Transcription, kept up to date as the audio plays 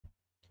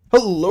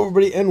Hello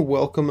everybody and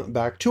welcome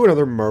back to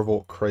another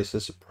Marvel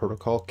Crisis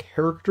Protocol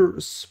character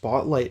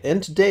spotlight.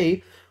 And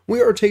today we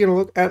are taking a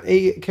look at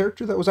a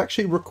character that was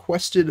actually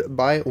requested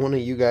by one of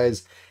you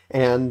guys.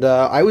 And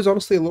I was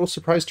honestly a little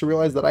surprised to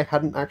realize that I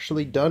hadn't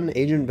actually done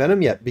Agent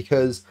Venom yet,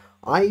 because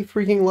I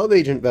freaking love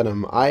Agent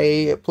Venom.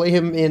 I play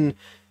him in,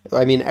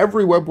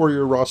 every Web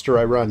Warrior roster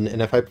I run,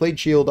 and if I played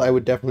Shield, I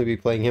would definitely be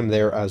playing him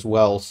there as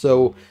well.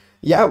 So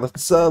yeah,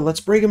 let's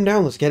break him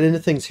down. Let's get into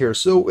things here.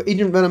 So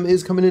Agent Venom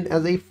is coming in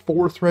as a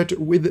 4 threat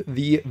with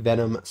the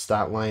Venom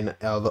stat line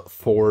of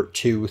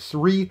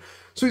 4-2-3.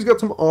 So he's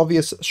got some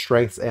obvious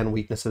strengths and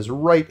weaknesses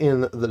right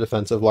in the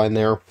defensive line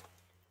there.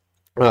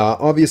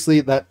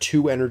 Obviously, that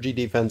 2 energy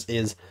defense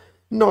is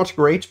not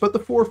great, but the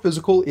 4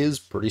 physical is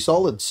pretty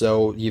solid.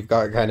 So you've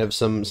got kind of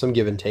some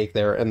give and take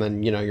there, and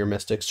then, you know, your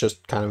Mystic's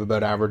just kind of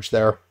about average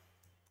there.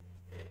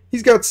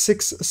 He's got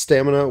 6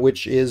 stamina,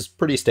 which is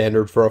pretty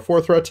standard for a 4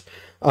 threat,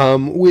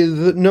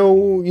 with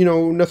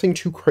nothing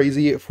too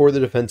crazy for the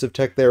defensive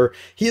tech there.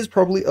 He is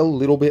probably a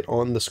little bit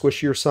on the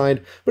squishier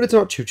side, but it's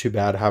not too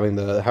bad having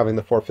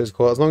the 4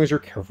 physical, as long as you're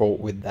careful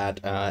with that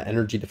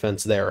energy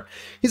defense there.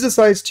 He's a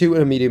size 2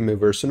 and a medium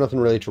mover, so nothing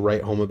really to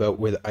write home about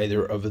with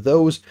either of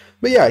those.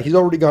 But yeah, he's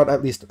already got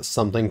at least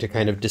something to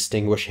kind of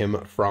distinguish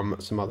him from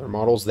some other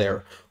models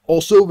there.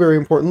 Also, very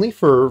importantly,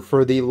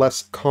 for the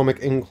less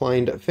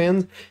comic-inclined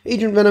fans,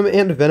 Agent Venom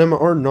and Venom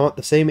are not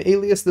the same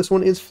alias. This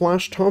one is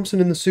Flash Thompson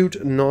in the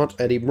suit, not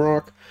Eddie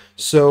Brock.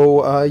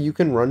 So you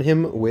can run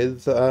him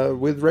with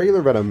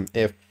regular Venom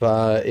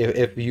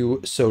if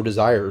you so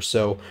desire.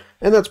 So,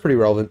 and that's pretty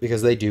relevant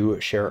because they do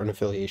share an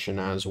affiliation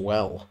as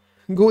well.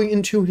 Going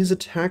into his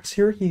attacks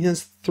here, he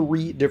has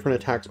 3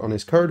 different attacks on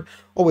his card.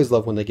 Always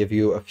love when they give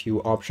you a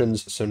few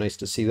options, so nice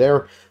to see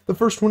there. The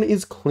first one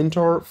is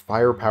Clintar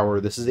Firepower.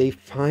 This is a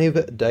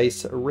 5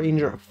 dice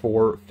range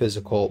 4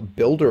 physical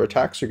builder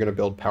attack, so you're going to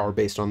build power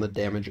based on the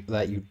damage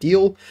that you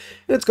deal.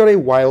 And it's got a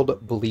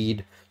Wild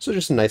Bleed, so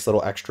just a nice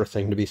little extra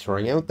thing to be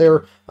throwing out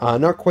there.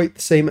 Not quite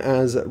the same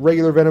as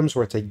regular Venoms,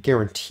 where it's a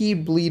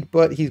guaranteed bleed,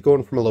 but he's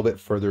going from a little bit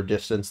further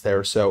distance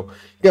there, so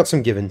you got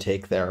some give and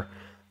take there.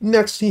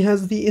 Next, he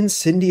has the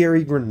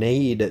Incendiary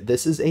Grenade.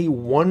 This is a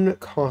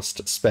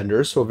 1-cost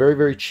spender, so a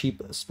very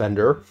cheap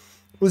spender.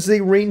 This is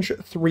a range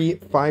 3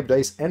 5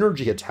 dice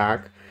energy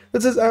attack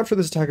that says after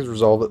this attack is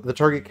resolved, the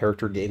target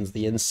character gains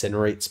the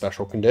Incinerate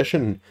special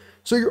condition.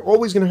 So you're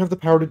always going to have the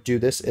power to do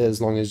this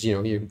as long as,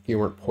 you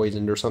weren't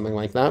poisoned or something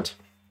like that.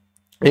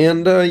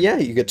 And yeah,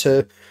 you get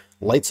to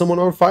light someone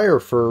on fire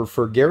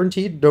for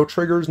guaranteed, no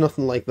triggers,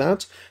 nothing like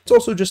that. It's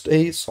also just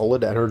a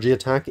solid energy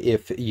attack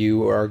if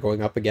you are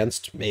going up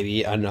against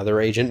maybe another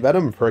Agent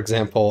Venom, for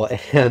example,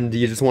 and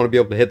you just want to be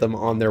able to hit them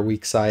on their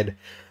weak side.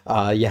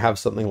 You have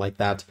something like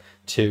that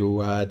to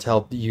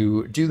help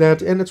you do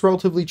that, and it's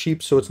relatively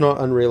cheap, so it's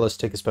not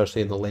unrealistic,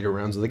 especially in the later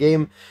rounds of the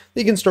game.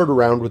 You can start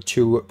around with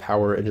 2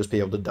 power and just be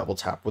able to double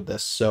tap with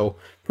this, so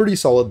pretty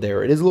solid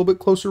there. It is a little bit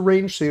closer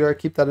range, so you gotta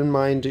keep that in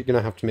mind. You're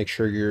gonna have to make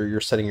sure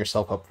you're setting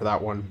yourself up for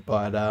that one,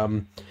 but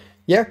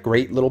yeah,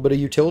 great little bit of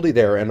utility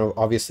there, and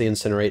obviously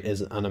Incinerate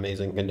is an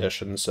amazing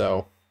condition,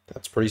 so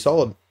that's pretty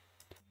solid.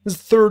 His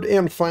third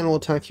and final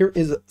attack here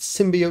is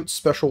Symbiote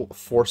Special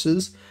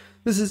Forces.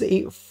 This is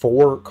a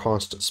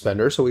 4-cost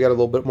spender, so we got a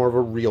little bit more of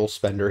a real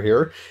spender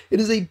here. It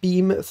is a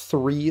Beam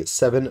 3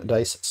 7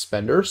 dice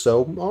spender,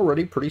 so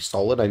already pretty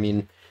solid. I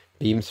mean,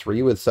 Beam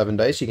 3 with 7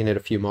 dice, you can hit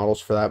a few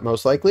models for that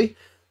most likely.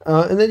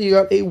 And then you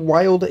got a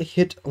Wild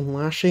Hit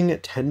Lashing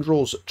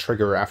Tendrils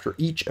trigger. After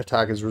each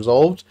attack is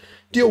resolved,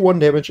 deal 1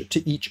 damage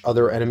to each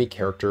other enemy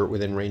character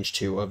within range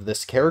 2 of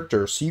this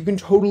character. So you can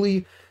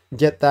totally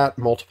get that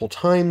multiple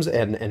times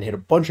and hit a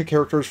bunch of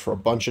characters for a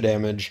bunch of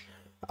damage.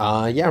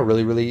 Yeah,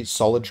 really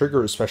solid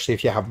trigger, especially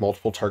if you have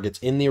multiple targets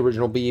in the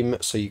original beam,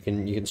 so you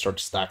can start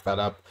to stack that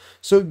up.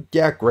 So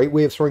yeah, great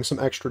way of throwing some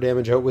extra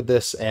damage out with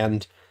this,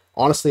 and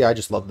honestly, I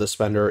just love this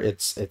spender.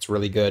 It's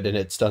really good, and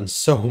it's done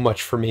so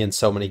much for me in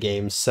so many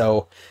games.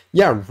 So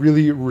yeah,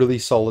 really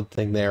solid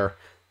thing there.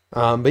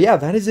 But yeah,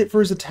 that is it for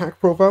his attack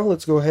profile.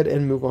 Let's go ahead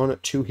and move on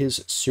to his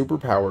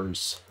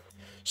superpowers.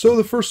 So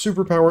the first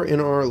superpower in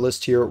our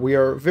list here we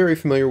are very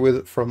familiar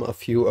with from a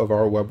few of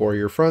our Web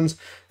Warrior friends,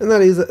 and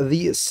that is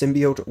the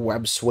Symbiote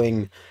Web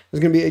Swing.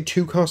 It's going to be a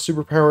 2-cost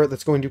superpower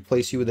that's going to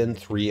place you within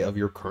 3 of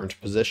your current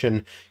position.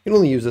 You can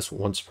only use this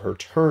once per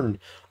turn.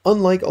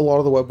 Unlike a lot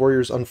of the Web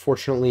Warriors,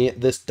 unfortunately,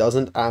 this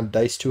doesn't add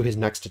dice to his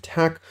next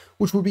attack,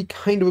 which would be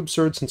kind of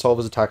absurd since all of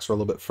his attacks are a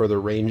little bit further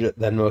range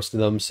than most of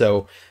them,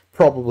 so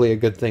probably a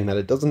good thing that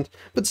it doesn't,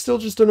 but still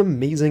just an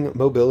amazing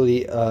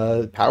mobility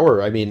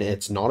power. I mean,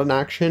 it's not an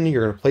action.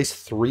 You're going to place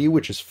 3,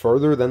 which is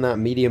further than that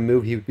medium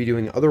move he would be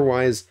doing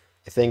otherwise.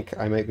 I think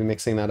I might be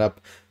mixing that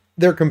up.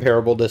 They're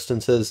comparable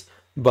distances,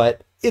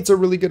 but it's a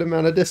really good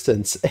amount of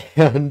distance,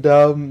 and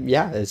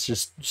yeah, it's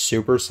just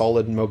super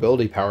solid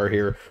mobility power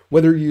here.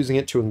 Whether you're using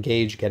it to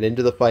engage, get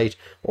into the fight,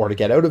 or to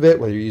get out of it,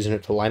 whether you're using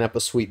it to line up a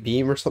sweet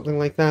beam or something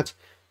like that,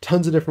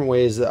 tons of different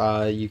ways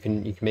you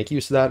can make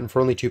use of that, and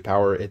for only 2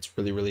 power, it's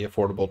really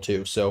affordable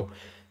too. So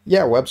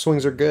yeah, web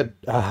swings are good.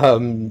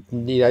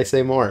 Need I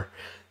say more?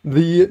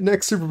 The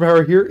next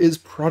superpower here is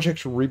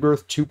Project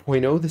Rebirth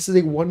 2.0. This is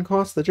a one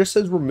cost that just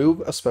says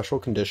remove a special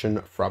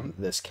condition from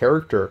this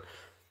character.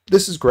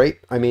 This is great.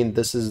 I mean,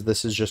 this is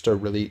just a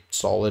really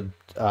solid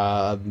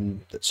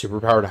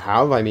superpower to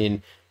have. I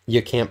mean,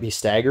 you can't be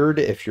staggered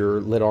if you're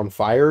lit on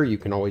fire. You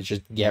can always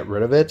just get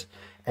rid of it.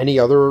 Any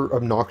other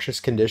obnoxious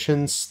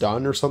conditions,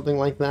 stun or something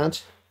like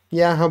that?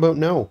 Yeah, how about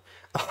no?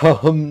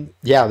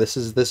 Yeah, this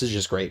is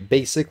just great.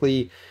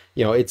 Basically,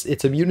 you know, it's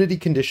immunity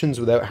conditions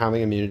without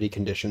having immunity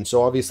conditions.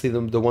 So obviously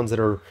the ones that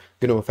are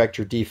going to affect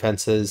your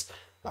defenses,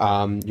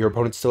 your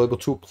opponent's still able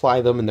to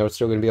apply them, and they're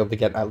still going to be able to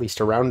get at least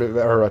a round of,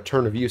 or a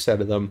turn of use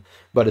out of them.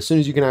 But as soon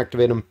as you can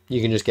activate them,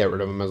 you can just get rid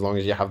of them as long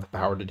as you have the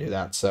power to do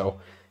that. So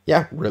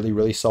yeah, really,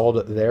 really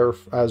solid there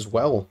as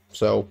well.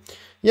 So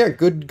yeah,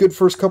 good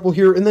first couple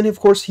here. And then of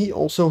course he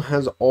also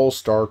has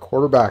All-Star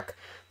Quarterback.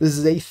 This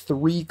is a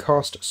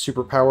 3-cost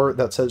superpower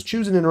that says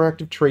choose an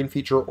interactive terrain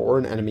feature or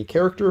an enemy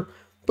character,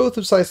 both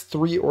of size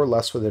 3 or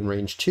less within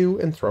range 2,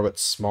 and throw it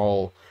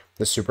small.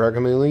 This superpower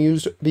can only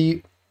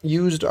be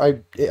used,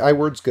 I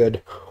words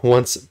good,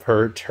 once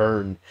per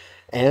turn.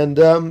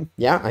 And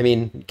yeah, I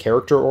mean,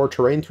 character or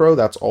terrain throw,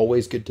 that's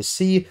always good to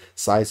see.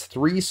 Size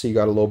 3, so you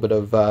got a little bit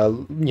of,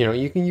 you know,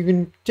 you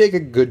can take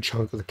a good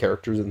chunk of the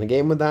characters in the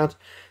game with that.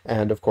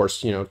 And of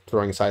course, you know,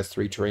 throwing size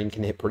 3 terrain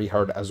can hit pretty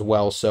hard as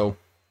well, so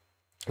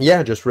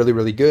yeah, just really,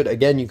 really good.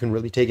 Again, you can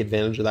really take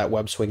advantage of that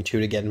web swing too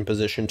to get in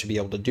position to be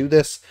able to do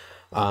this.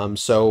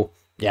 So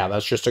yeah,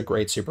 that's just a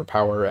great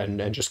superpower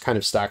and just kind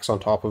of stacks on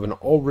top of an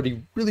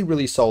already really,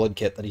 really solid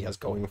kit that he has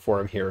going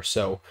for him here.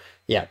 So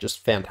yeah, just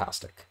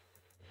fantastic.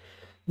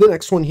 The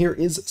next one here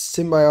is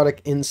Symbiotic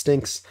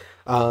Instincts,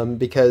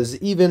 because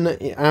even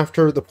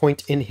after the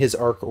point in his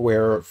arc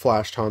where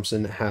Flash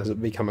Thompson has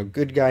become a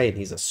good guy and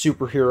he's a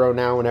superhero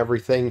now and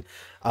everything,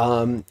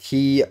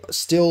 he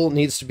still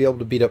needs to be able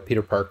to beat up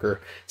Peter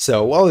Parker.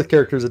 So while the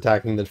character is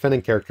attacking, the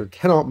defending character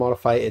cannot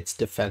modify its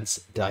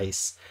defense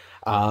dice.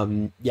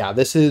 Yeah,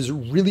 this is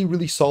really,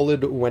 really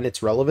solid when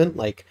it's relevant.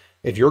 Like,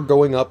 if you're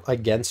going up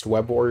against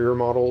Web Warrior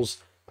models,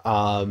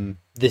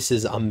 this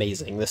is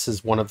amazing. This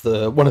is one of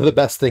the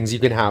best things you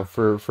can have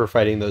for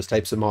fighting those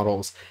types of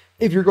models.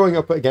 If you're going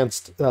up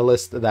against a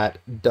list that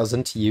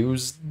doesn't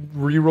use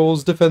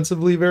rerolls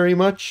defensively very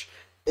much,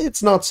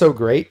 it's not so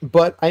great,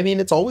 but I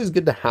mean, it's always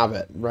good to have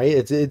it,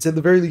 right? It's at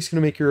the very least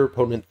going to make your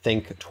opponent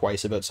think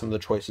twice about some of the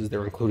choices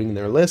they're including in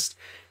their list.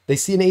 They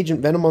see an Agent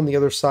Venom on the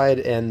other side,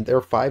 and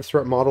their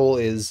 5-threat model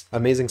is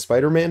Amazing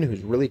Spider-Man,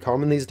 who's really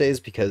common these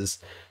days because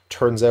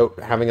turns out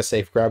having a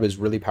safe grab is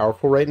really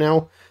powerful right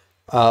now.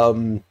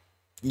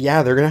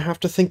 Yeah, they're gonna have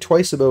to think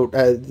twice about,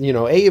 you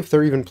know, A, if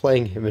they're even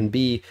playing him, and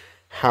B,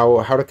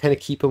 how to kind of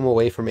keep him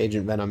away from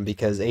Agent Venom,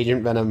 because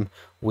Agent Venom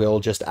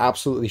will just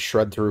absolutely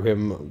shred through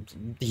him.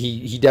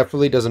 He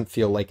definitely doesn't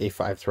feel like a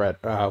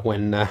 5-threat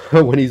when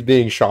when he's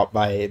being shot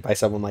by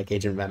someone like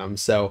Agent Venom.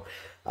 So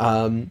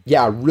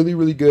yeah, really,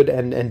 really good,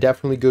 and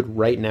definitely good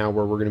right now,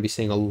 where we're going to be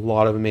seeing a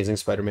lot of Amazing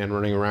Spider-Man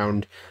running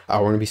around. We're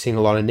going to be seeing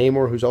a lot of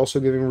Namor, who's also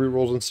giving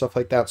rerolls and stuff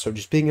like that. So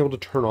just being able to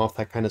turn off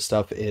that kind of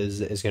stuff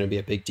is going to be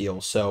a big deal.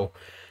 So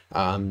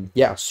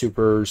yeah,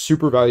 super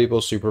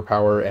valuable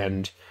superpower,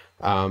 and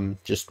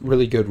just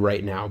really good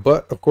right now.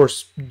 But of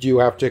course, you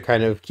have to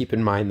kind of keep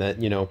in mind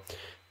that, you know,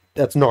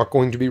 that's not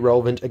going to be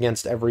relevant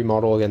against every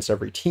model, against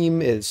every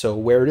team. So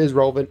where it is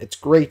relevant, it's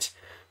great.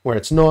 Where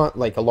it's not,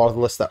 like a lot of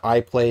the lists that I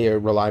play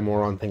rely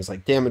more on things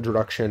like damage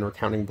reduction or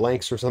counting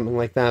blanks or something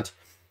like that,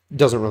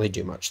 doesn't really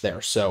do much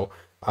there. So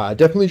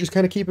definitely just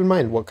kind of keep in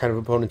mind what kind of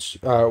opponents,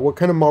 what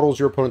kind of models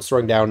your opponent's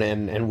throwing down,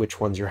 and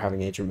which ones you're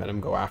having Agent Venom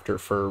go after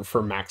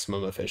for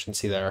maximum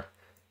efficiency there.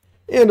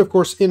 And of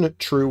course, in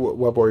true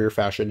Web Warrior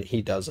fashion,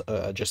 he does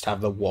just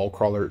have the Wall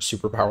Crawler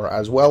superpower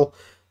as well.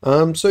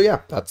 So yeah,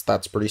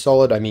 that's pretty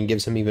solid. I mean,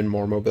 gives him even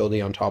more mobility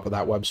on top of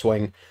that web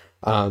swing.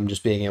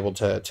 Just being able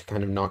to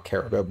kind of not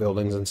care about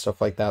buildings and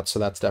stuff like that. So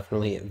that's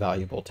definitely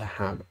valuable to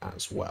have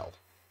as well.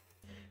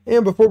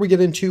 And before we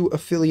get into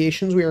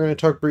affiliations, we are going to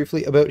talk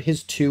briefly about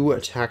his 2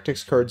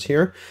 tactics cards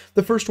here.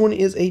 The first one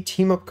is a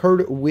team-up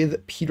card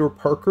with Peter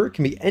Parker. It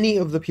can be any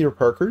of the Peter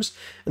Parkers,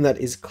 and that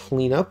is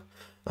Cleanup.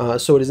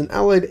 So it is an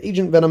allied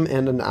Agent Venom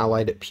and an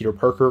allied Peter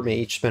Parker. May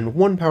each spend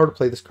 1 power to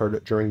play this card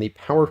during the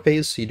power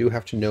phase, so you do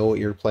have to know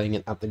you're playing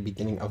it at the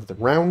beginning of the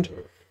round.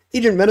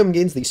 Agent Venom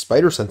gains the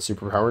Spider Sense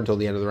superpower until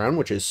the end of the round,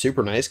 which is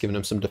super nice, giving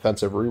him some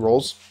defensive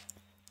rerolls.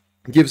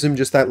 Gives him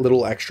just that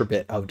little extra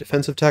bit of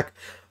defensive tech.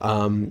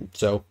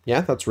 So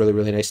yeah, that's really,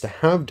 really nice to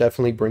have.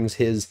 Definitely brings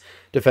his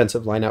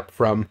defensive lineup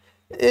from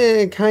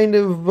kind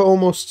of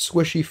almost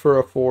squishy for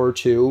a 4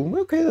 to,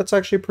 okay, that's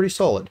actually pretty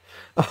solid.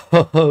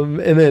 And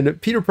then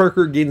Peter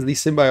Parker gains the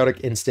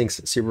Symbiotic Instincts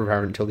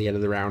superpower until the end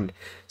of the round.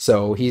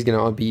 So he's going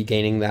to be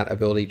gaining that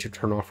ability to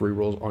turn off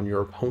rerolls on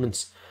your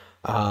opponent's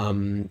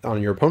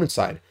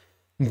side.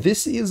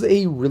 This is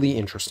a really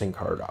interesting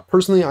card.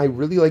 Personally, I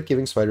really like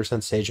giving Spider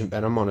Sense to Agent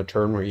Venom on a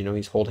turn where,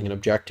 he's holding an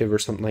objective or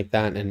something like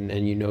that,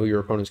 and your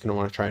opponent's going to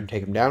want to try and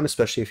take him down,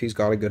 especially if he's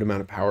got a good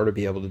amount of power to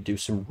be able to do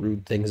some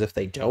rude things if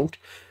they don't.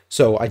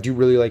 So I do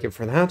really like it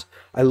for that.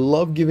 I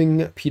love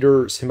giving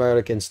Peter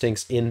Symbiotic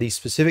Instincts in the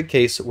specific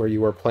case where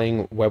you are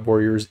playing Web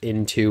Warriors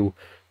into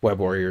Web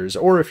Warriors,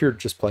 or if you're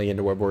just playing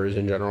into Web Warriors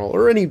in general,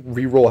 or any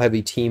reroll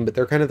heavy team, but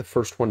they're kind of the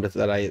first one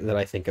that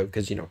I think of,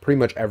 because pretty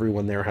much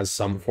everyone there has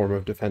some form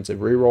of defensive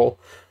reroll.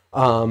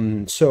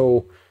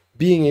 So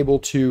being able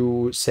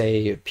to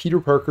say Peter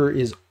Parker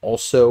is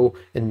also,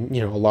 and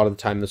a lot of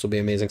the time this will be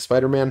Amazing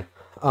Spider-Man,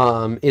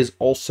 is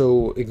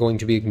also going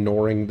to be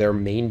ignoring their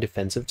main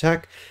defensive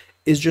tech,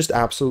 is just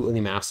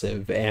absolutely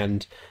massive.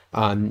 And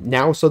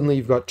now suddenly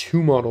you've got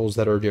two models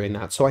that are doing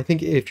that. So I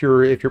think if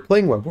you're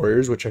playing Web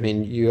Warriors, which, I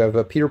mean, you have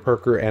a Peter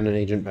Parker and an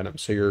Agent Venom,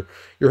 so you're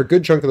a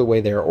good chunk of the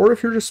way there. Or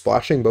if you're just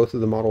splashing both of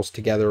the models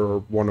together, or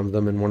one of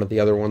them and one of the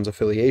other one's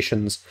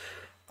affiliations,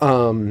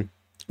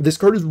 this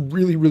card is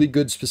really, really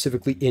good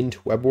specifically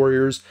into Web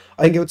Warriors.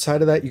 I think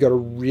outside of that, you got to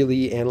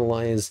really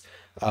analyze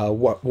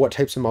what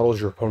types of models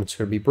your opponent's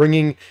going to be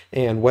bringing,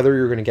 and whether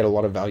you're going to get a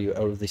lot of value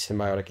out of the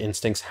Symbiotic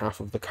Instincts half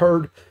of the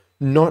card.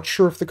 Not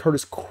sure if the card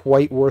is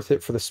quite worth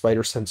it for the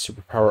Spider Sense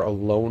superpower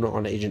alone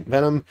on Agent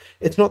Venom.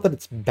 It's not that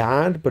it's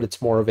bad, but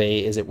it's more of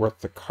a, is it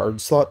worth the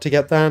card slot to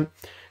get that?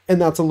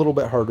 And that's a little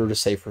bit harder to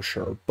say for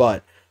sure.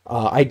 But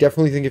I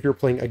definitely think if you're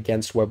playing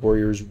against Web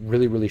Warriors,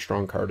 really, really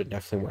strong card and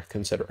definitely worth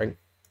considering.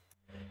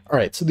 All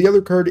right, so the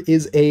other card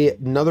is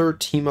another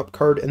team-up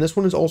card, and this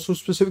one is also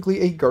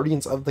specifically a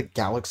Guardians of the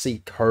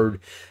Galaxy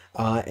card.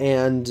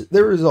 And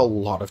there is a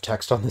lot of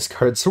text on this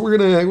card, so we're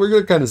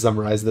gonna kind of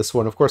summarize this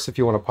one. Of course, if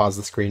you want to pause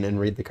the screen and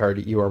read the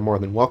card, you are more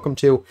than welcome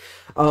to.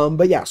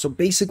 But yeah, so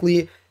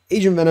basically,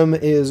 Agent Venom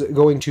is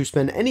going to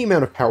spend any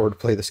amount of power to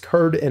play this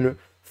card, and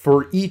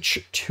for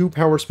each 2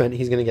 power spent,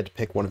 he's going to get to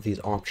pick one of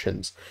these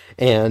options.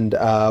 And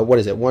what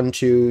is it? 1,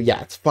 2,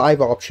 yeah, it's 5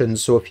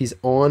 options. So if he's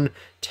on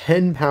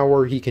 10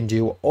 power, he can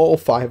do all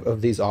 5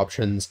 of these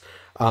options.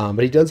 But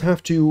he does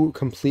have to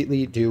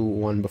completely do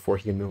one before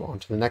he can move on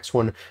to the next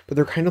one. But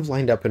they're kind of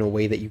lined up in a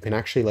way that you can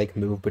actually like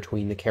move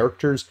between the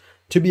characters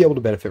to be able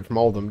to benefit from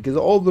all of them, because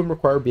all of them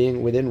require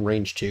being within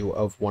range 2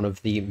 of one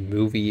of the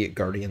movie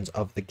Guardians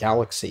of the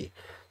Galaxy.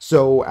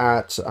 So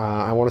at,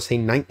 I want to say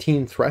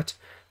 19 threat,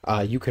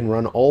 you can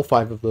run all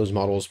 5 of those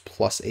models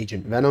plus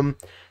Agent Venom.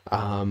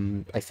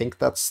 I think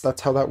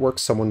that's how that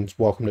works. Someone's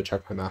welcome to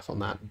check my math on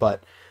that.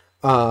 But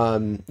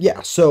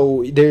yeah,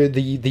 so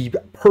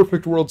the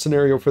perfect world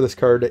scenario for this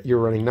card, you're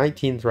running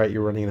 19 threat,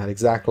 you're running that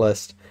exact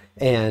list,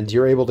 and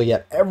you're able to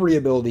get every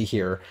ability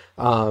here.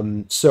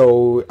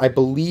 So I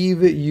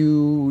believe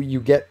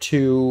you get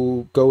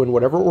to go in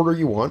whatever order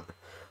you want.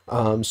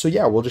 So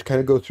yeah, we'll just kind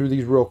of go through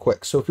these real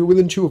quick. So if you're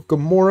within 2 of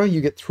Gamora,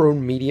 you get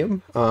thrown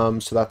medium.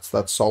 So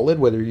that's solid,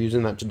 whether you're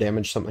using that to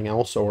damage something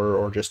else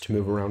or just to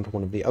move around to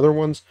one of the other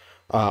ones,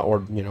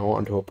 or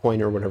onto a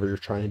point or whatever you're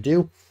trying to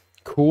do.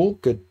 Cool,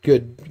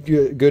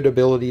 good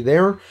ability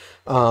there.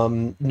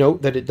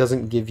 Note that it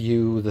doesn't give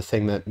you the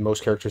thing that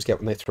most characters get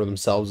when they throw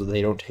themselves, that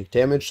they don't take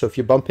damage. So if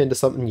you bump into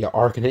something, you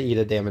are going to eat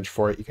a damage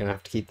for it. You're going to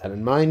have to keep that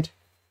in mind.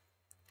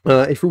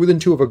 If you're within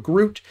 2 of a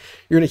Groot,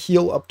 you're going to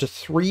heal up to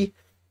 3.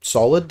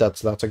 Solid,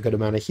 that's a good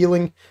amount of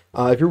healing.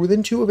 If you're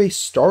within 2 of a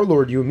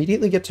Star-Lord, you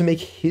immediately get to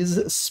make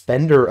his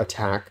spender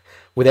attack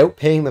without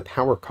paying the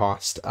power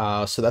cost.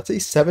 So that's a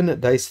 7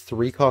 dice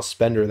 3 cost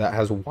spender that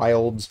has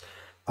wilds,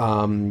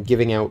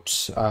 giving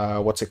out,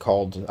 what's it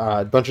called?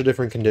 A bunch of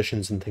different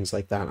conditions and things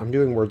like that. I'm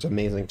doing words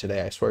amazing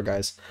today, I swear,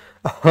 guys.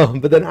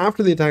 But then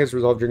after the attack is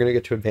resolved, you're going to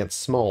get to advance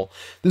small.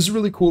 This is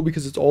really cool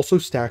because it's also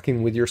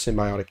stacking with your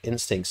Symbiotic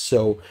Instincts.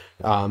 So,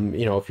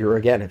 if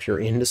you're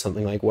into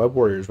something like Web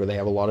Warriors, where they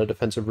have a lot of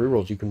defensive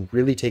rerolls, you can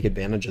really take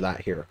advantage of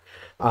that here.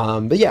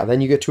 But yeah,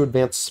 then you get to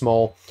advance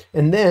small.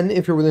 And then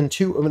if you're within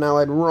 2 of an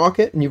allied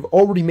rocket and you've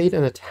already made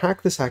an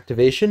attack this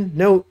activation,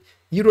 note,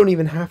 you don't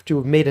even have to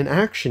have made an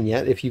action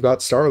yet if you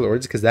got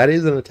Star-Lords, because that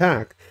is an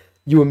attack.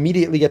 You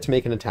immediately get to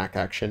make an attack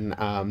action.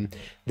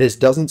 This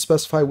doesn't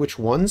specify which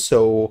one,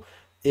 so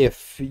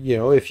if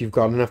you've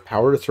got enough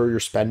power to throw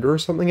your spender or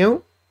something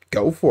out,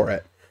 go for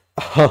it.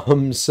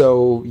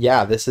 So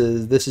yeah, this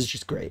is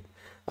just great.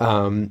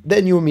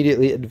 Then you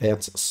immediately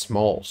advance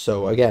small.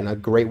 So again, a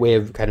great way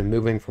of kind of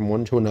moving from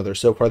one to another.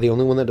 So far, the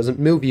only one that doesn't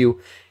move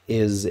you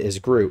is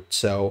Groot.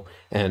 So,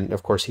 and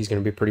of course, he's going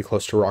to be pretty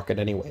close to Rocket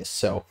anyways.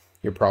 So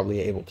you're probably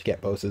able to get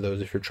both of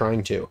those if you're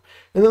trying to.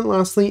 And then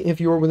lastly,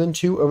 if you are within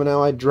 2 of an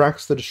allied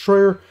Drax the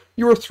Destroyer,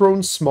 you are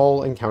thrown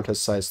small and count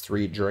as size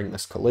 3 during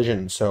this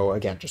collision. So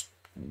again, just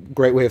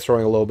great way of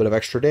throwing a little bit of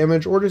extra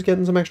damage, or just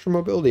getting some extra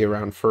mobility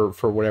around for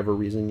whatever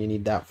reason you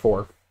need that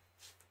for.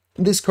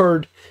 This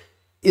card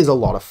is a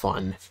lot of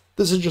fun.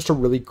 This is just a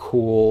really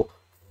cool,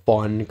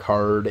 fun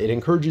card. It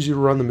encourages you to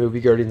run the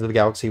movie Guardians of the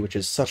Galaxy, which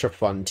is such a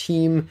fun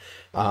team.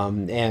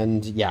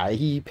 And yeah,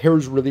 he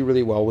pairs really,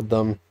 really well with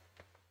them.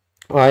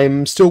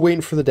 I'm still waiting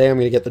for the day I'm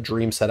going to get the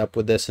dream set up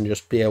with this and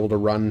just be able to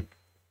run,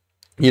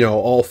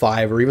 all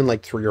 5 or even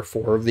like 3 or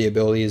 4 of the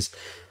abilities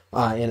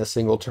in a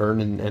single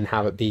turn and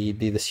have it be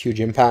this huge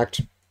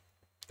impact.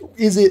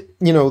 Is it,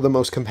 you know, the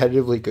most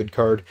competitively good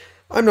card?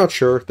 I'm not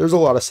sure. There's a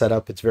lot of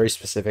setup. It's very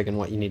specific in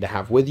what you need to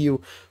have with you,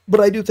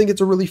 but I do think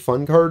it's a really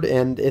fun card,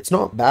 and it's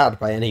not bad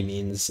by any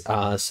means.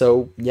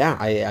 So yeah,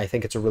 I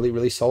think it's a really,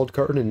 really solid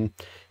card, and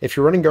if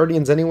you're running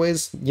Guardians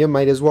anyways, you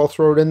might as well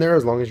throw it in there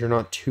as long as you're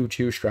not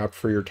too strapped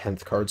for your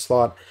 10th card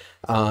slot.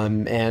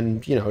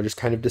 And you know, just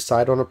kind of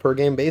decide on a per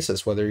game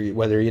basis whether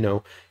you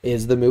know,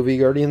 is the movie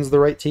Guardians the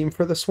right team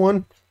for this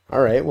one?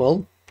 All right,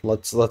 well,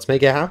 let's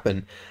make it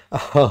happen.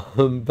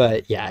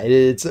 But yeah,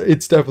 it's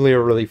definitely a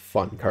really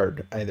fun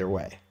card either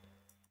way.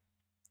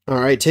 All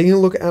right, taking a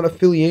look at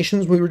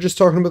affiliations, we were just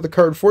talking about the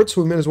card for it,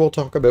 so we might as well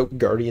talk about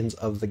Guardians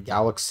of the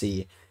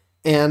Galaxy.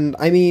 And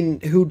I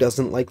mean, who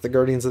doesn't like the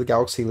Guardians of the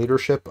Galaxy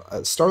leadership?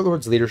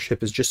 Star-Lord's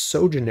leadership is just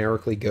so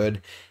generically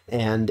good,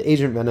 and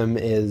Agent Venom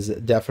is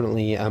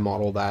definitely a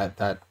model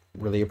that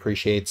really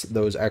appreciates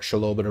those extra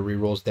little bit of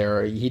rerolls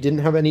there. He didn't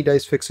have any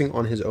dice fixing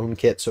on his own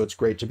kit, so it's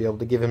great to be able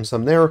to give him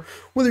some there.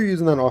 Whether you're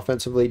using that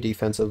offensively,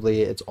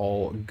 defensively, it's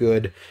all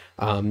good.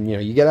 You know,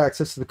 you get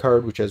access to the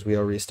card, which, as we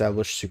already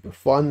established, super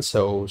fun.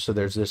 So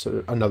there's this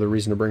another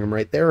reason to bring him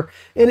right there,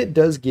 and it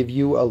does give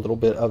you a little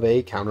bit of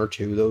a counter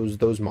to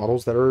those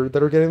models that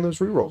are getting those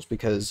rerolls,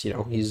 because you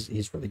know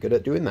he's really good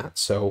at doing that.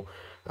 So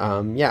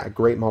yeah,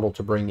 great model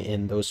to bring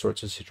in those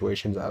sorts of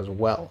situations as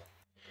well.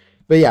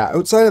 But yeah,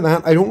 outside of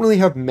that, I don't really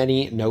have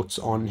many notes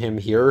on him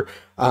here.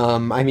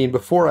 I mean,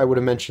 before I would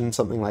have mentioned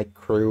something like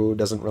Crew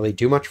doesn't really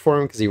do much for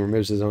him because he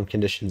removes his own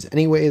conditions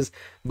anyways,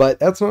 but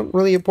that's not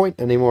really a point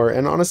anymore,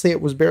 and honestly,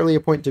 it was barely a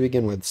point to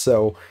begin with,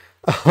 so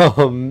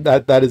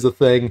that is a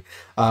thing.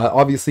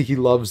 Obviously, he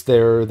loves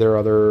their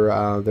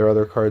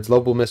other cards.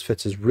 Lovable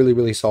Misfits is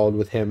really solid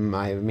with him.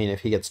 I mean,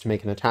 if he gets to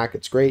make an attack,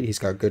 it's great. He's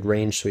got good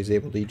range, so he's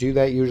able to do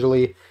that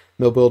usually.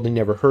 Mobility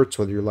never hurts,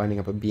 whether you're lining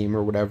up a beam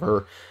or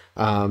whatever.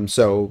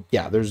 So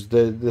yeah, there's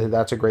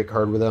that's a great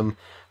card with him.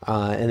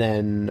 And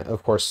then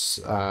of course,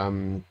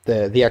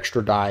 the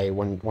extra die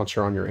once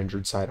you're on your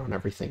injured side on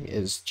everything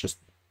is just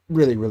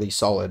really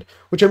solid,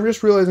 which I'm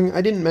just realizing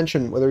I didn't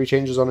mention whether he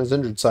changes on his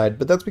injured side,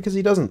 but that's because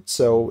he doesn't,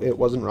 so it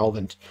wasn't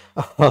relevant.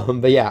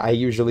 But yeah, I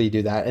usually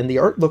do that, and the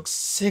art looks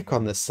sick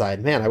on this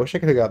side. Man, I wish I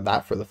could have got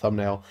that for the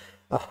thumbnail,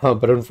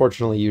 but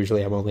unfortunately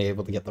usually I'm only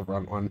able to get the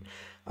front one.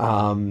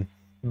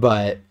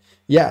 But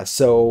yeah,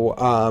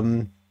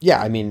 so yeah,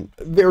 I mean,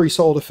 very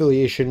solid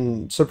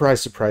affiliation.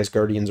 Surprise,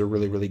 Guardians are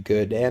really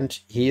good, and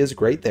he is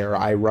great there.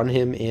 I run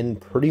him in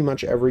pretty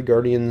much every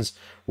Guardians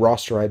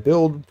roster I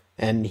build,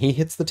 and he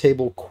hits the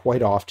table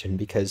quite often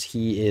because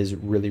he is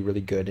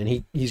really good,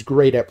 and he's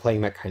great at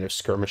playing that kind of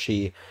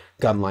skirmishy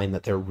gun line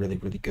that they're really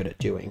good at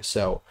doing.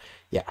 So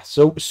yeah,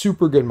 so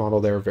super good model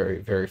there,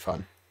 very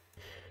fun.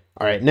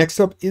 All right, next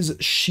up is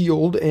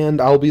Shield, and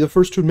I'll be the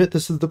first to admit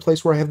this is the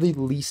place where I have the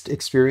least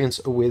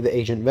experience with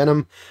Agent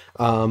Venom.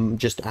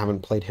 Just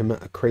haven't played him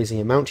a crazy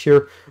amount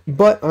here,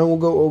 but I will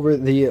go over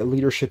the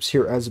leaderships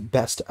here as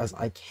best as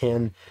I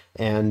can,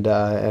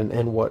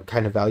 and what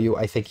kind of value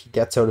I think he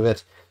gets out of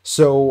it.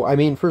 So, I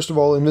mean, first of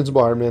all,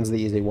 Invincible Iron Man's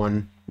the easy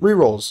one.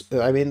 Rerolls,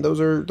 I mean,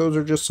 those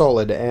are just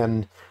solid,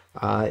 and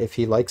if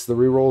he likes the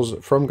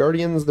rerolls from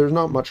Guardians, there's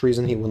not much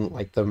reason he wouldn't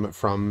like them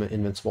from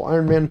Invincible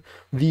Iron Man.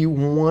 The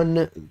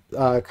one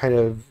kind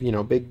of, you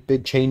know,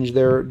 big change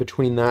there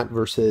between that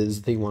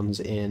versus the ones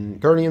in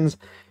Guardians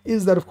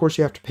is that, of course,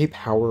 you have to pay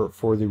power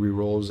for the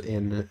rerolls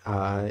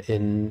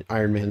in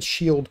Iron Man's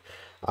Shield,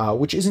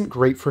 which isn't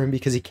great for him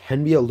because he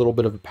can be a little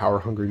bit of a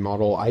power-hungry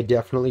model. I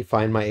definitely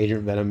find my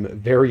Agent Venom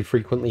very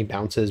frequently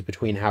bounces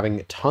between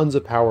having tons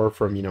of power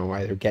from, you know,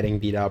 either getting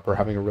beat up or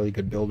having a really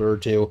good builder or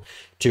two,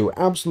 to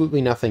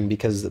absolutely nothing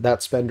because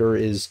that spender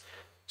is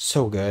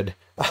so good.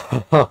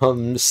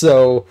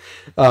 So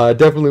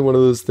definitely one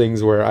of those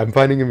things where I'm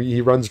finding him,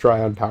 he runs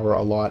dry on power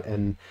a lot,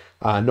 and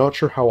not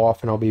sure how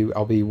often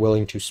I'll be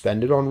willing to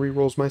spend it on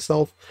rerolls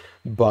myself.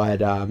 But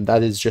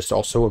that is just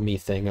also a me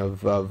thing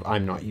of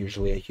I'm not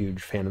usually a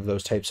huge fan of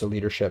those types of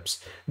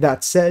leaderships.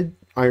 That said,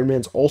 Iron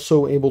Man's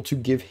also able to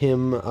give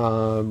him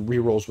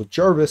rerolls with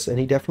Jarvis, and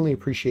he definitely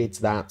appreciates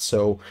that,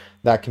 so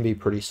that can be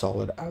pretty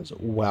solid as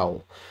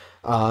well.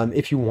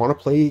 If you want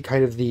to play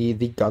kind of the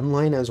gun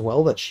line as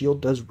well, that Shield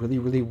does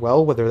really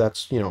well, whether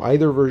that's, you know,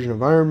 either version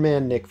of Iron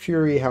Man, Nick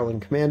Fury, Howling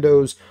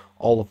Commandos,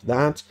 all of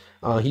that.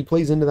 He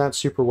plays into that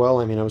super well.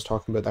 I mean, I was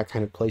talking about that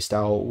kind of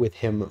playstyle with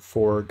him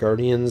for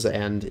Guardians,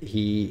 and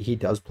he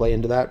does play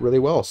into that really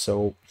well.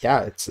 So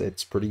yeah,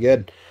 it's pretty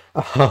good.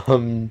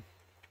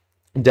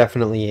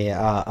 Definitely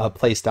a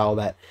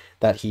playstyle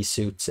that he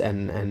suits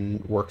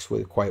and works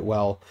with quite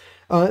well.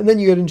 And then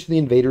you get into the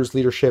Invaders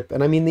leadership,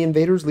 and I mean, the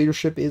Invaders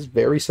leadership is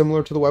very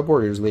similar to the Web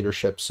Warriors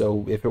leadership,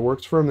 so if it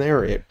works for him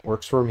there, it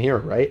works for him here,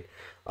 right?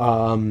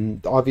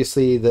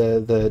 Obviously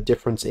the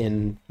difference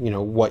in, you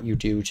know, what you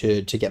do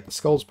to get the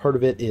skulls part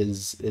of it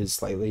is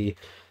slightly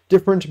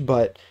different,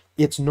 but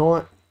it's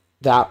not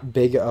that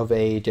big of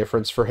a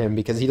difference for him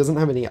because he doesn't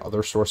have any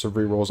other source of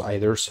rerolls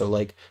either. So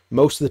like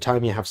most of the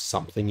time you have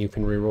something you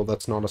can reroll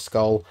that's not a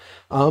skull.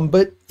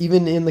 But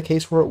even in the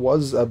case where it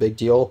was a big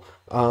deal,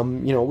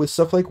 You know, with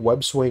stuff like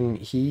web swing,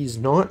 he's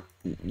not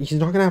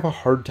gonna have a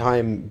hard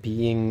time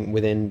being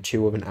within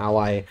two of an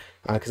ally,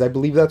 because I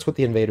believe that's what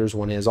the invaders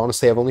one is.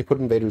 Honestly, I've only put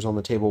invaders on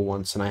the table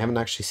once, and I haven't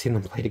actually seen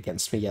them played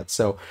against me yet,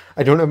 so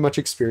I don't have much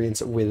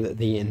experience with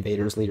the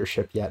invaders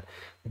leadership yet.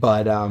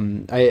 But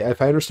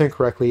if I understand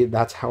correctly,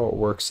 that's how it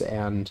works,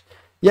 and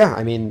yeah,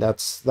 I mean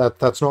that's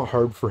not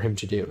hard for him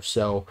to do.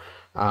 So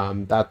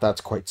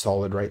that's quite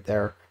solid right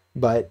there.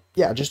 But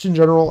yeah, just in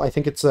general, I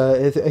think it's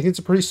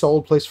a pretty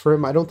solid place for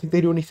him. I don't think they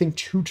do anything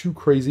too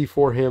crazy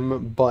for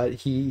him, but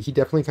he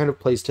definitely kind of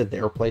plays to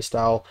their play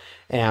style.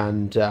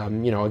 And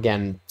you know,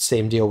 again,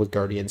 same deal with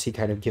Guardians. He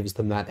kind of gives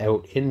them that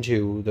out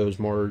into those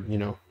more, you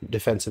know,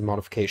 defensive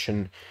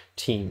modification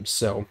teams.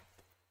 So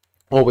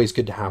always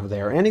good to have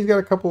there. And he's got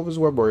a couple of his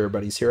Web Warrior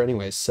buddies here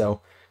anyways,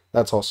 so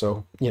that's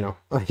also, you know,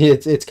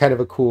 it's kind of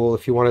a cool,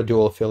 if you want to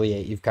dual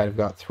affiliate, you've kind of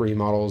got three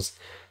models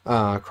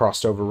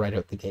crossed over right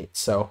out the gate.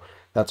 So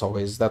that's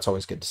always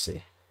good to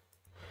see.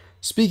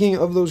 Speaking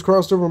of those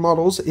crossover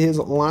models, his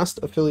last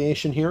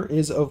affiliation here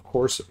is, of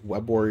course,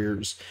 Web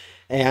Warriors.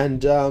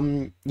 And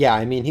yeah,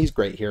 I mean, he's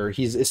great here.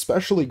 He's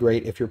especially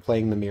great if you're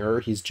playing the mirror.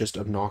 He's just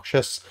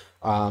obnoxious.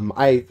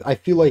 I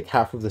feel like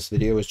half of this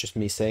video is just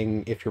me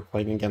saying if you're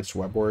playing against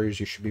Web Warriors,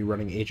 you should be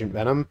running Agent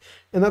Venom.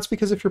 And that's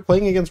because if you're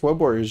playing against Web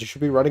Warriors, you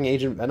should be running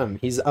Agent Venom.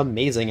 He's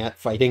amazing at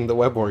fighting the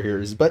Web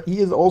Warriors, but he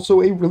is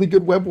also a really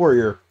good Web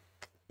Warrior.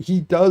 He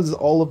does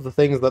all of the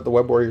things that the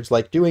Web Warriors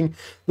like doing.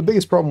 The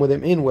biggest problem with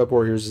him in Web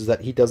Warriors is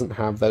that he doesn't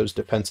have those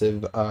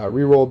defensive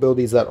reroll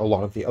abilities that a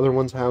lot of the other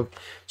ones have.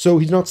 So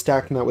he's not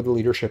stacking that with the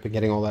leadership and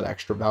getting all that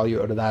extra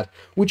value out of that,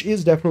 which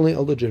is definitely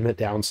a legitimate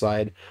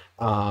downside.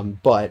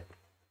 But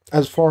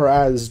as far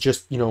as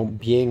just, you know,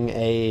 being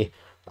a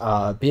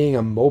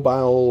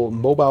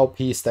mobile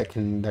piece that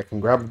can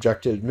grab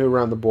objectives, move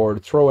around the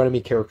board, throw enemy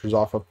characters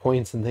off of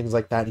points and things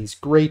like that, he's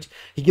great.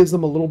 He gives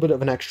them a little bit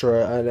of an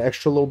extra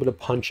little bit of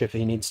punch if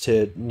he needs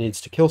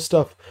to kill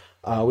stuff.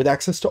 With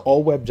access to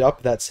all webbed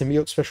up, that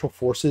symbiote special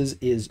forces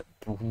is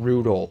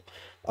brutal.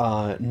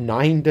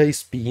 9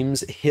 dice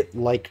beams hit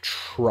like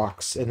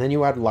trucks, and then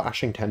you add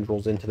lashing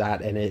tendrils into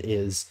that, and it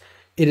is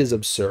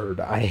absurd.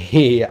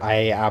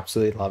 I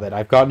absolutely love it.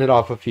 I've gotten it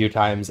off a few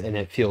times and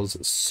it feels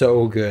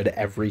so good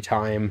every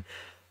time.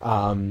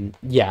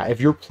 Yeah,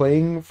 if you're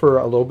playing for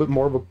a little bit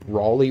more of a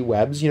brawly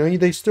webs, you know,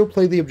 they still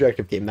play the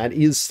objective game. That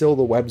is still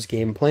the webs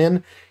game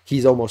plan.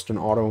 He's almost an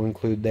auto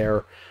include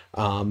there.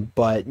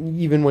 But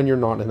even when you're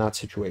not in that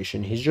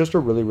situation, he's just a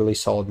really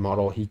solid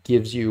model. He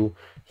gives you,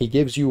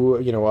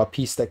 you know, a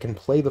piece that can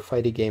play the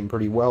fighting game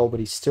pretty well, but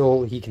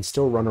he can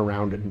still run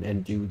around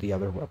and do the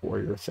other Web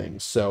Warrior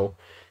things. So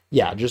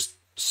yeah, just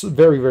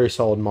very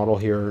solid model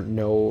here.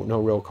 No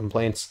real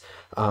complaints.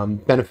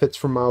 Benefits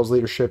from Miles'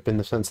 leadership in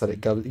the sense that it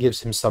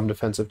gives him some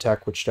defensive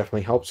tech, which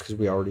definitely helps because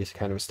we already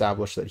kind of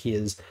established that he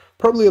is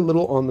probably a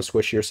little on the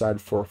squishier side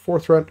for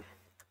 4 threat.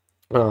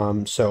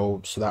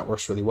 So that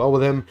works really well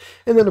with him.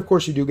 And then of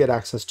course you do get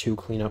access to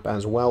cleanup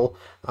as well,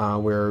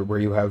 where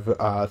you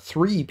have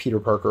 3 Peter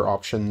Parker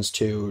options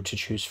to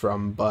choose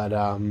from. But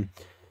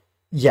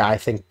yeah, I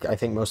think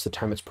most of the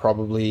time it's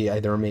probably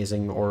either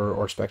amazing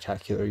or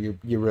spectacular.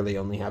 You really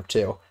only have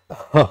 2.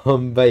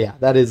 But yeah,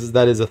 that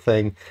is a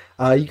thing.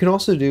 You can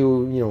also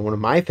do, you know, one of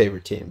my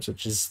favorite teams,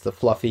 which is the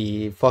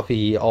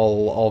fluffy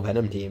all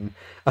Venom team.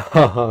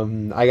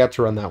 I got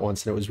to run that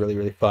once and it was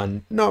really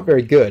fun. Not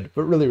very good,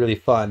 but really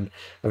fun.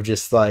 Of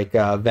just like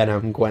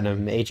Venom,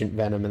 Gwenom, Agent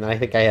Venom, and then I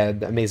think I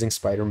had Amazing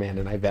Spider-Man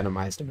and I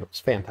Venomized him. It was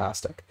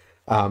fantastic.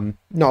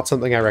 Not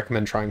something I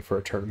recommend trying for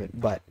a tournament,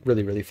 but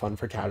really fun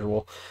for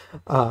casual.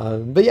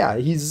 But yeah,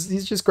 he's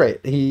just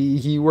great.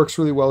 He works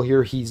really well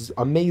here. He's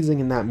amazing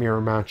in that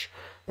mirror match,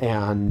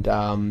 and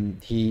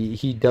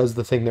he does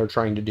the thing they're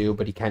trying to do,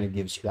 but he kind of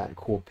gives you that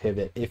cool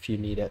pivot if you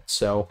need it.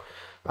 So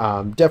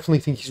definitely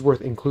think he's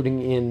worth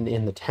including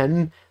in the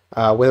 10.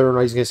 Whether or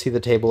not he's going to see the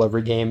table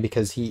every game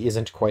because he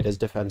isn't quite as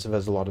defensive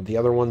as a lot of the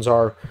other ones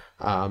are,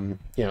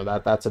 you know,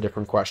 that's a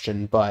different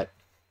question, but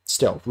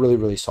still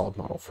really solid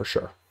model for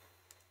sure.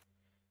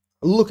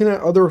 Looking at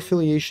other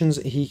affiliations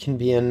he can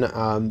be in,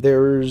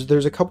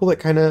 there's a couple that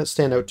kind of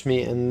stand out to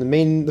me, and the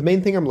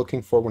main thing I'm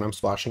looking for when I'm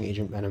splashing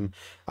Agent Venom,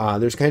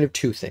 there's kind of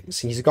 2 things.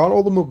 He's got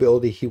all the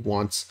mobility he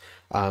wants,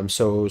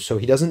 so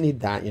he doesn't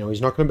need that. You know,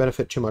 he's not going to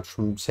benefit too much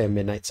from, say,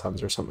 Midnight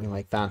Suns or something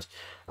like that.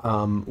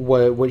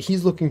 What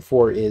he's looking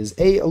for is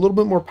a little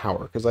bit more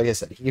power, because like I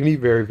said, he can be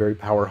very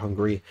power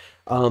hungry.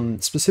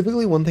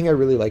 Specifically, one thing I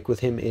really like with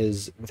him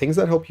is things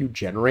that help you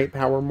generate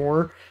power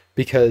more,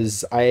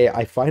 because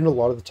I find a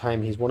lot of the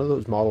time he's one of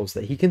those models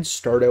that he can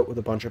start out with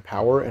a bunch of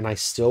power and I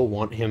still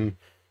want him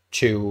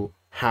to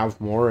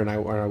have more, and I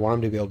want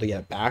him to be able to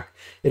get it back.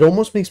 It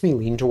almost makes me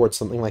lean towards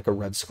something like a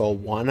Red Skull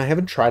 1. I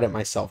haven't tried it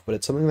myself, but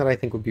it's something that I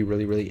think would be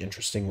really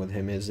interesting with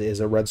him is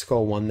a Red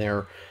Skull 1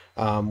 there,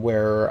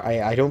 where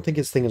I don't think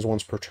his thing is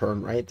once per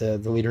turn, right? The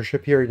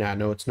leadership here, nah,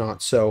 no, it's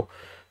not. So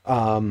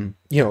you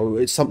know,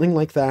 it's something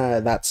like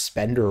that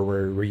spender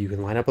where you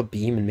can line up a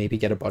beam and maybe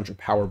get a bunch of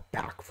power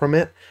back from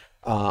it.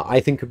 I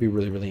think could be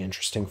really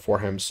interesting for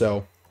him.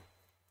 So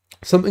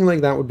something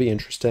like that would be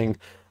interesting.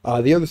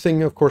 The other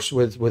thing, of course,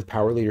 with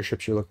power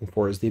leaderships you're looking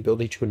for is the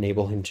ability to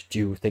enable him to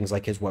do things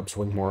like his web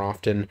swing more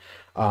often.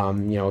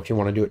 If you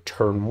want to do it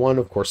turn one,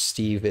 of course,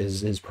 Steve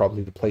is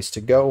probably the place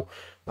to go.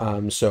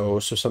 So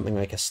something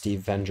like a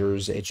Steve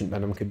Vengers Agent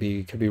Venom could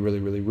be really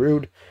really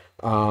rude.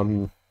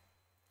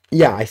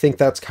 Yeah, I think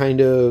that's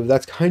kind of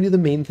the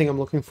main thing I'm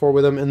looking for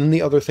with him. And then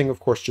the other thing, of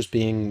course, just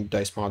being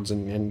dice mods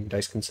and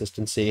dice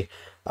consistency.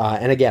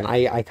 And again,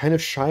 I kind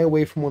of shy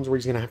away from ones where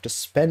he's gonna have to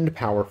spend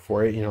power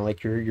for it,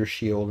 like your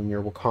shield and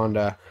your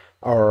Wakanda,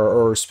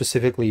 or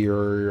specifically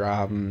your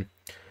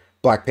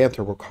Black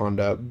Panther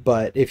Wakanda.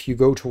 But if you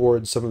go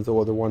towards some of the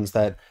other ones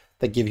that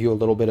give you a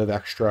little bit of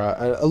extra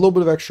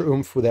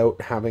oomph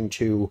without having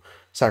to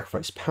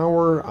sacrifice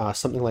power,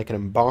 something like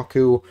an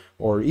M'Baku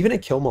or even a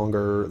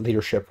Killmonger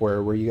leadership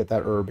where you get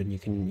that herb and you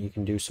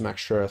can do some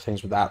extra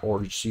things with that,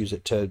 or just use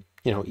it to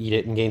eat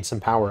it and gain some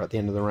power at the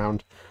end of the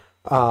round.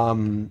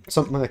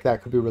 Something like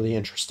that could be really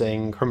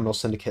interesting. Criminal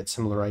Syndicate,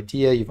 similar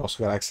idea. You've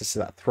also got access to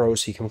that throw,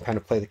 so you can kind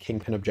of play the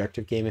Kingpin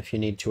objective game if you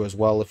need to as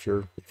well, if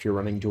you're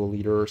running dual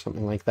leader or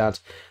something like that.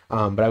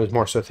 But I was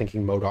more so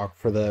thinking MODOK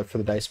for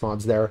the dice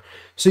mods there.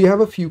 So you have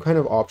a few kind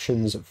of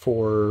options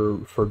for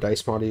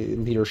dice mod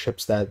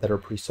leaderships that are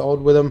pretty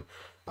solid with him.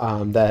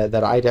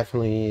 That I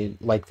definitely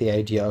like the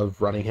idea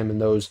of running him in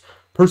those.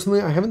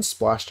 Personally, I haven't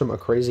splashed him a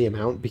crazy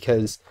amount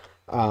because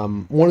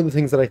one of the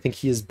things that I think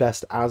he is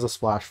best as a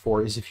splash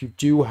for is if you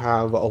do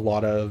have a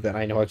lot of, and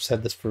I know I've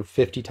said this for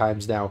 50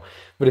 times now,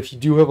 but if you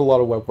do have a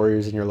lot of web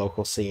warriors in your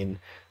local scene,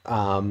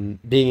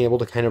 being able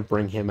to kind of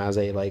bring him as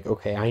a, like,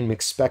 okay, I'm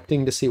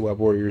expecting to see web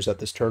warriors at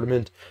this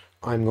tournament.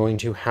 I'm going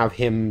to have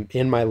him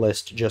in my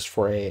list just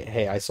for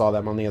hey, I saw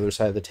them on the other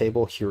side of the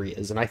table, here he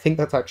is. And I think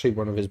that's actually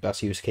one of his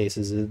best use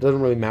cases. It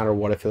doesn't really matter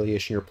what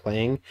affiliation you're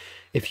playing.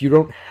 If you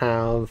don't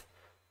have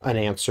an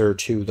answer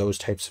to those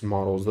types of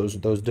models,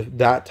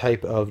 that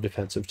type of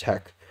defensive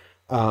tech,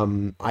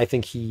 I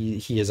think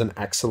he is an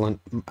excellent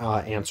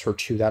answer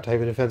to that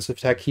type of defensive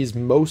tech. He's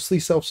mostly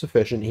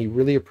self-sufficient. He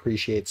really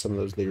appreciates some of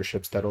those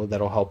leaderships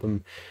that'll help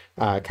him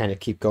kind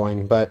of keep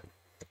going. But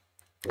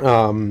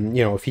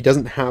if he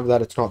doesn't have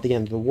that, it's not the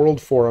end of the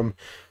world for him.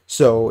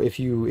 So if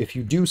you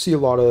do see a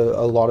lot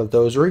of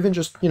those, or even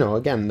just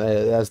again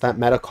as that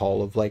meta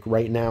call of, like,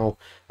 right now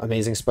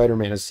Amazing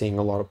Spider-Man is seeing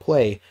a lot of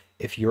play.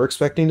 If you're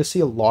expecting to see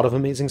a lot of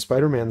Amazing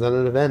Spider-Mans at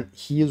an event,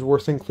 he is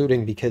worth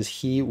including because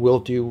he will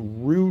do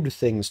rude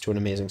things to an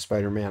Amazing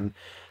Spider-Man.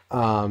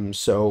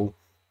 So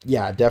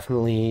yeah,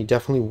 definitely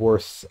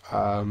worth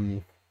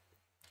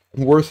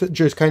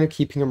just kind of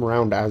keeping him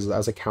around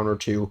as a counter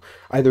to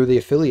either the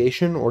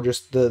affiliation or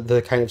just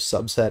the kind of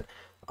subset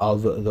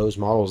of those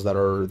models that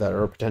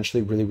are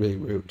potentially really really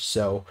rude.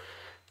 So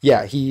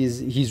yeah,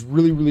 he's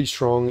really really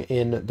strong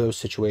in those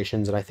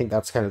situations, and I think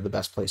that's kind of the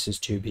best places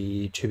to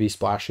be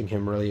splashing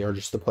him, really, are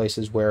just the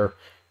places where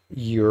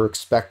you're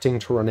expecting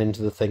to run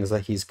into the things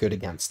that he's good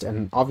against.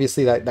 And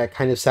obviously that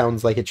kind of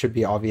sounds like it should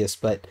be obvious,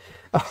 but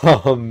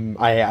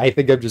I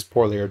think I'm just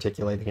poorly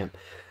articulating it.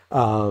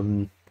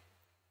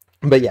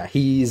 But yeah,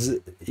 he's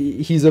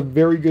a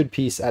very good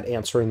piece at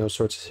answering those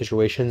sorts of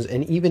situations.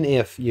 And even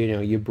if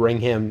you bring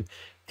him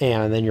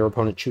and then your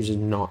opponent chooses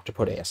not to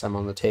put ASM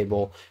on the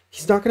table,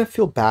 he's not going to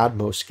feel bad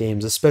most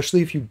games,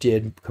 especially if you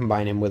did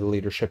combine him with a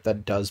leadership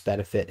that does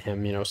benefit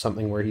him,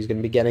 something where he's going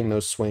to be getting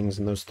those swings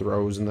and those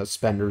throws and those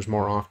spenders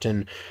more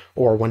often,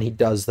 or when he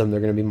does them, they're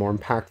going to be more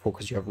impactful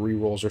because you have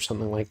rerolls or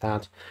something like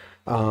that.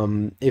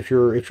 If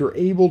you're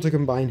able to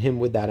combine him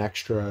with that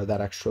extra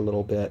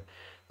little bit,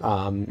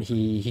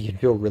 he can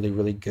feel really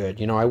really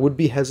good. I would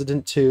be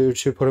hesitant to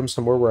put him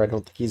somewhere where I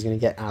don't think he's going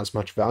to get as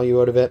much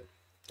value out of it.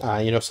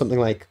 Something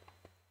like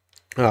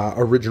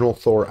original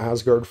Thor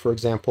Asgard, for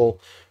example.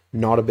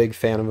 Not a big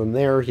fan of him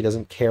there. He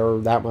doesn't care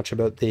that much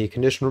about the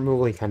condition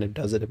removal. He kind of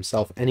does it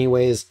himself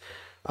anyways.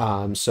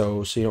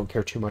 So you don't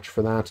care too much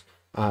for that.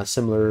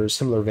 Similar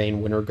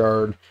vein, Winter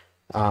Guard.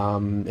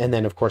 And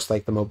then of course,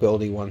 like the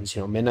mobility ones,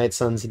 Midnight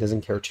Suns, he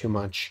doesn't care too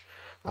much.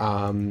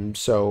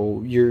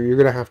 So you're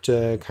gonna have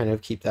to kind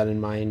of keep that in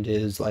mind,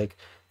 is like,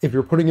 if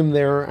you're putting him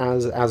there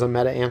as a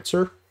meta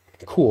answer,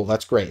 cool,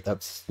 that's great.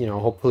 That's,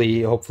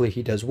 hopefully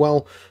he does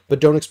well, but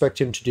don't expect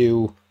him to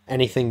do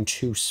anything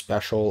too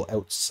special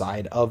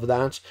outside of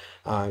that,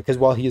 because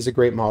while he is a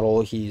great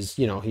model, he's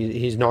not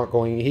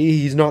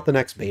the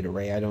next Beta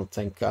Ray. I don't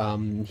think.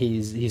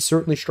 He's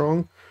certainly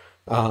strong,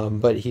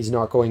 but he's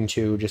not going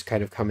to just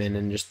kind of come in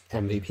and just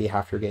MVP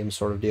half your game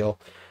sort of deal.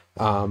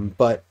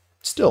 But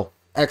still,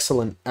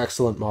 excellent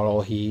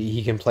model.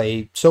 He can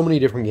play so many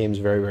different games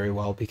very very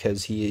well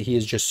because he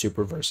is just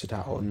super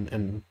versatile,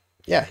 and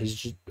yeah, he's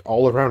just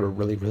all around a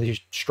really really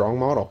strong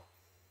model.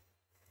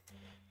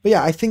 But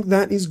yeah, I think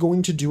that is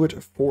going to do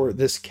it for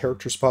this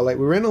character spotlight.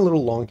 We ran a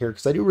little long here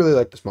because I do really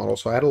like this model,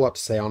 so I had a lot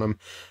to say on him.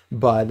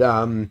 But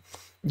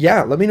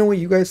yeah, let me know what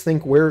you guys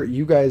think, where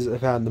you guys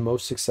have had the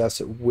most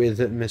success with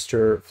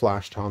Mr.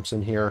 Flash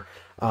Thompson here.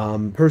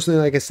 Personally,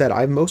 like I said,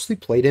 I've mostly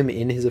played him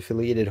in his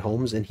affiliated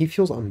homes, and he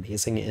feels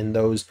amazing in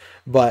those.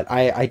 But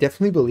I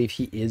definitely believe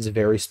he is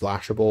very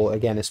splashable.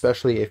 Again,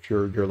 especially if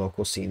your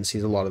local scene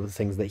sees a lot of the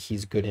things that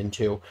he's good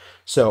into.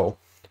 So,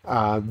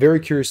 very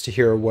curious to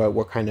hear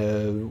what kind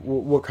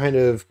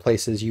of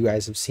places you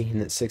guys have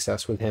seen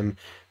success with him,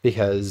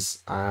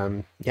 because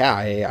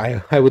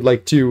yeah, I would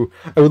like to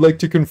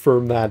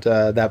confirm that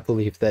that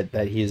belief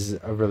that he's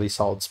a really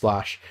solid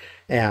splash.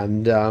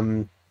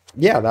 And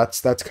yeah,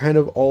 that's kind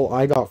of all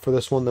I got for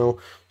this one though.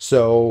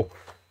 So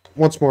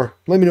once more,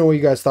 let me know what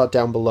you guys thought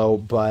down below,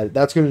 but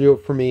that's going to do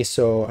it for me.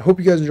 So I hope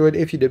you guys enjoyed.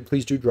 If you did,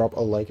 please do drop a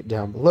like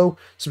down below.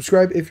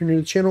 Subscribe if you're new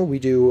to the channel. We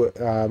do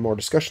more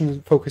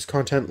discussion focused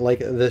content like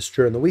this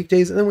during the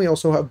weekdays, and then we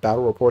also have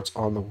battle reports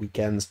on the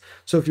weekends.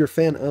 So if you're a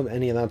fan of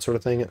any of that sort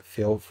of thing,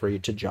 feel free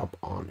to jump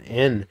on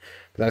in.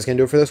 But that's going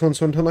to do it for this one.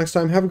 So until next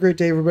time, have a great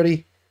day,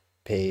 everybody.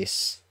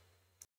 Peace.